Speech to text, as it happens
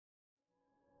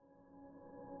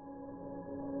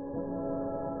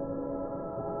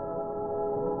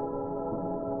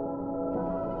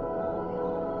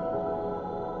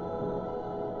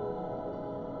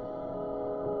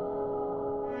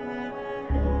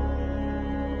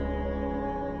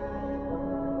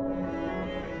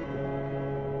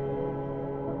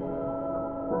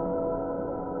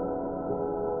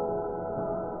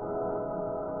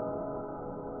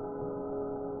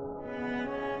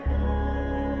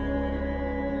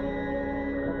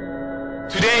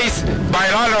Today's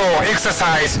bilateral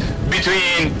exercise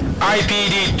between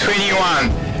IPD-21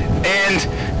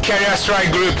 and Carrier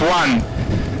Strike Group 1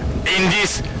 in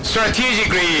this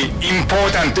strategically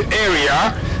important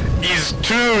area is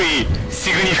truly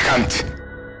significant.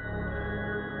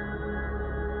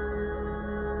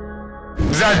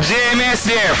 The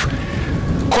JMSDF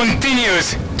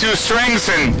continues to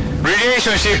strengthen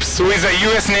relationships with the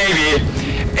US Navy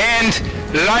and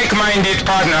like-minded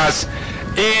partners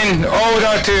in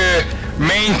order to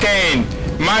maintain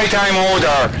maritime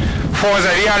order for the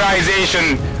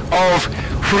realization of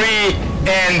free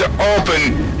and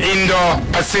open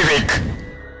Indo-Pacific.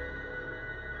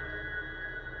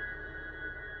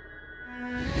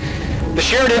 The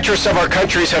shared interests of our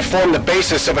countries have formed the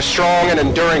basis of a strong and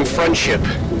enduring friendship.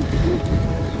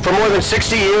 For more than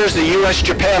 60 years, the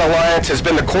U.S.-Japan alliance has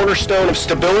been the cornerstone of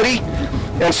stability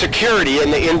and security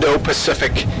in the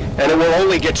Indo-Pacific, and it will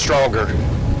only get stronger.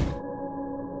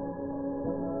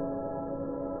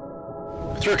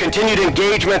 Through continued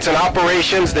engagements and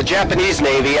operations, the Japanese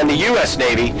Navy and the U.S.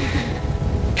 Navy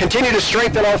continue to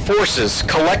strengthen our forces'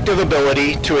 collective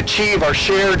ability to achieve our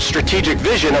shared strategic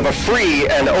vision of a free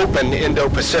and open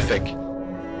Indo-Pacific.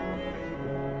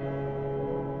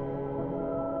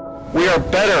 We are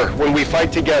better when we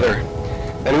fight together,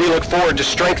 and we look forward to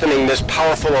strengthening this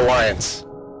powerful alliance.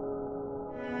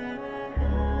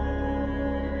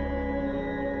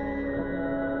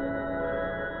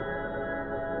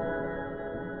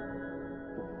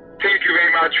 Thank you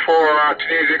very much for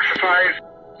today's exercise.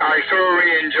 I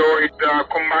thoroughly enjoyed the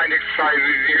combined exercise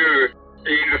with you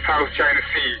in the South China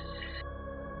Sea.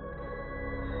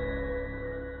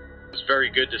 It's very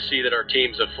good to see that our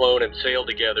teams have flown and sailed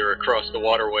together across the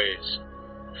waterways,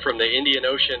 from the Indian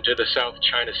Ocean to the South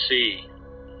China Sea.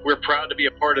 We're proud to be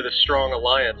a part of this strong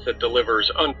alliance that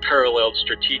delivers unparalleled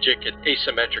strategic and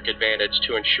asymmetric advantage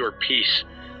to ensure peace.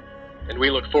 And we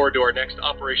look forward to our next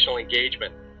operational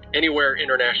engagement, anywhere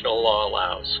international law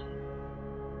allows.